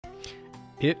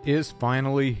It is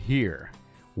finally here.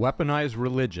 Weaponized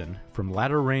Religion, From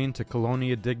Latter Rain to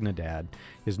Colonia Dignidad,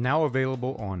 is now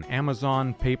available on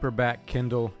Amazon, paperback,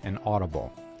 Kindle, and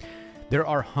Audible. There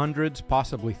are hundreds,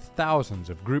 possibly thousands,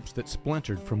 of groups that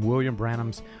splintered from William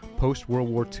Branham's post-World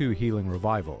War II healing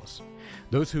revivals.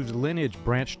 Those whose lineage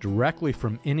branched directly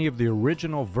from any of the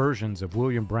original versions of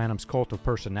William Branham's cult of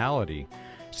personality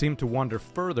seem to wander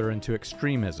further into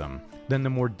extremism than the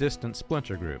more distant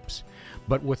splinter groups,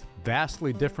 but with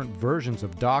vastly different versions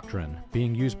of doctrine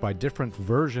being used by different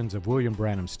versions of William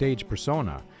Branham's stage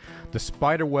persona. The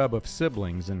spiderweb of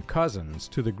siblings and cousins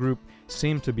to the group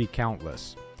seem to be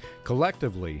countless.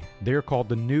 Collectively, they are called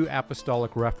the New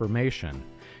Apostolic Reformation,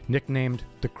 nicknamed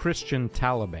the Christian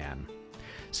Taliban.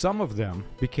 Some of them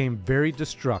became very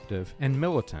destructive and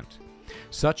militant.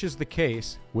 Such is the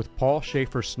case with Paul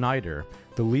Schaefer Snyder,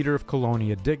 the leader of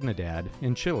Colonia Dignidad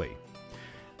in Chile.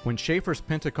 When Schaefer's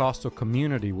Pentecostal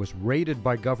community was raided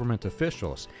by government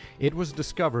officials, it was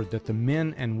discovered that the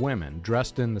men and women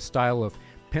dressed in the style of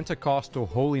Pentecostal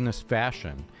holiness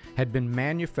fashion had been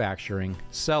manufacturing,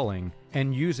 selling,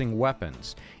 and using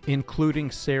weapons, including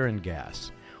sarin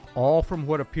gas, all from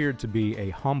what appeared to be a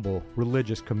humble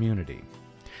religious community.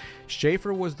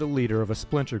 Schaefer was the leader of a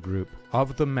splinter group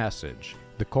of The Message,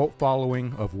 the cult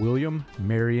following of William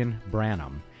Marion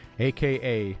Branham,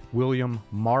 aka William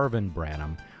Marvin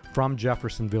Branham, from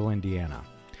Jeffersonville, Indiana.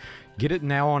 Get it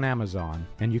now on Amazon,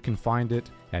 and you can find it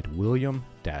at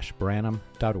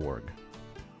william-branham.org.